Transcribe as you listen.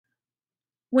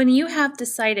When you have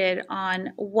decided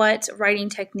on what writing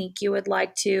technique you would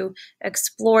like to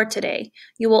explore today,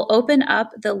 you will open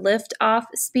up the lift-off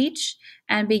speech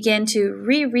and begin to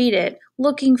reread it,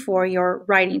 looking for your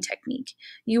writing technique.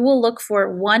 You will look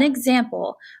for one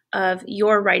example of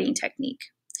your writing technique.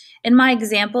 In my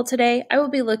example today, I will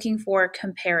be looking for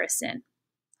comparison.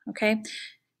 Okay?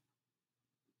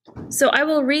 So I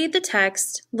will read the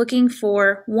text looking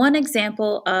for one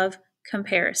example of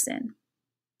comparison.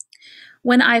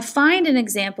 When I find an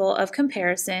example of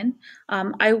comparison,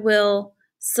 I will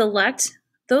select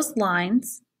those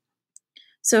lines.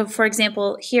 So for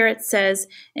example, here it says,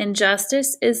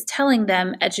 injustice is telling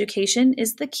them education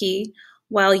is the key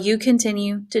while you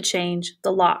continue to change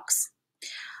the locks.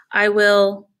 I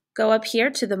will go up here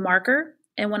to the marker,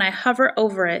 and when I hover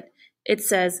over it, it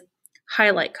says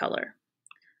highlight color.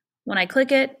 When I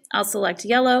click it, I'll select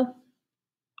yellow.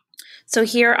 So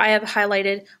here I have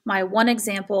highlighted my one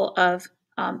example of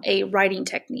a writing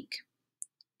technique.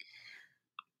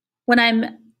 When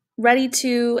I'm ready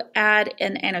to add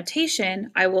an annotation,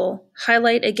 I will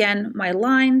highlight again my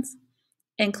lines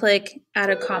and click add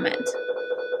a comment.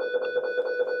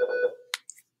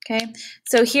 Okay,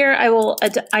 so here I will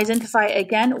identify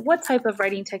again what type of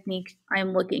writing technique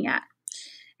I'm looking at.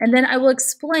 And then I will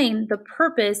explain the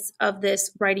purpose of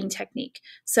this writing technique.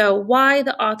 So why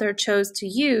the author chose to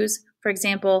use, for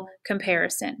example,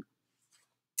 comparison.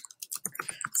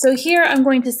 So here I'm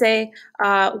going to say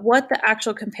what the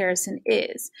actual comparison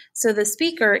is. So the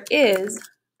speaker is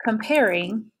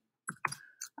comparing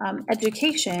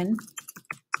education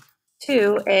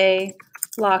to a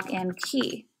lock and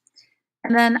key.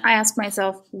 And then I ask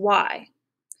myself, why?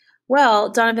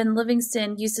 Well, Donovan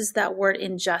Livingston uses that word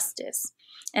injustice.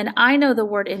 And I know the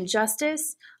word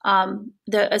injustice,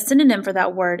 a synonym for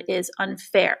that word is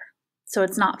unfair. So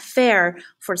it's not fair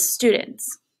for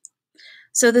students.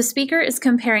 So the speaker is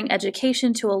comparing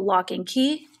education to a lock and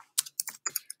key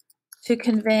to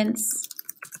convince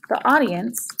the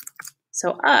audience,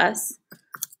 so us,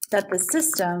 that the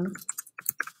system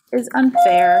is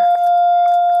unfair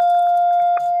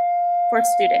for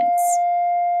students.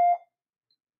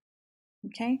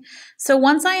 Okay, so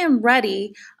once I am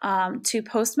ready to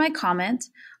post my comment,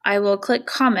 I will click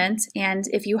comment, and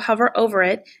if you hover over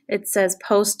it, it says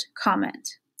post comment.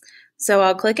 So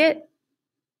I'll click it,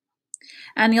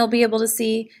 and you'll be able to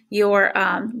see your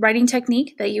writing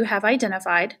technique that you have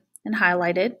identified and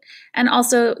highlighted, and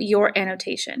also your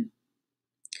annotation.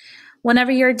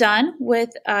 Whenever you're done with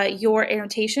your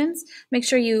annotations, make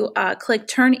sure you click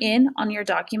Turn In on your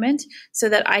document so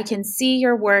that I can see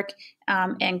your work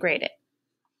and grade it.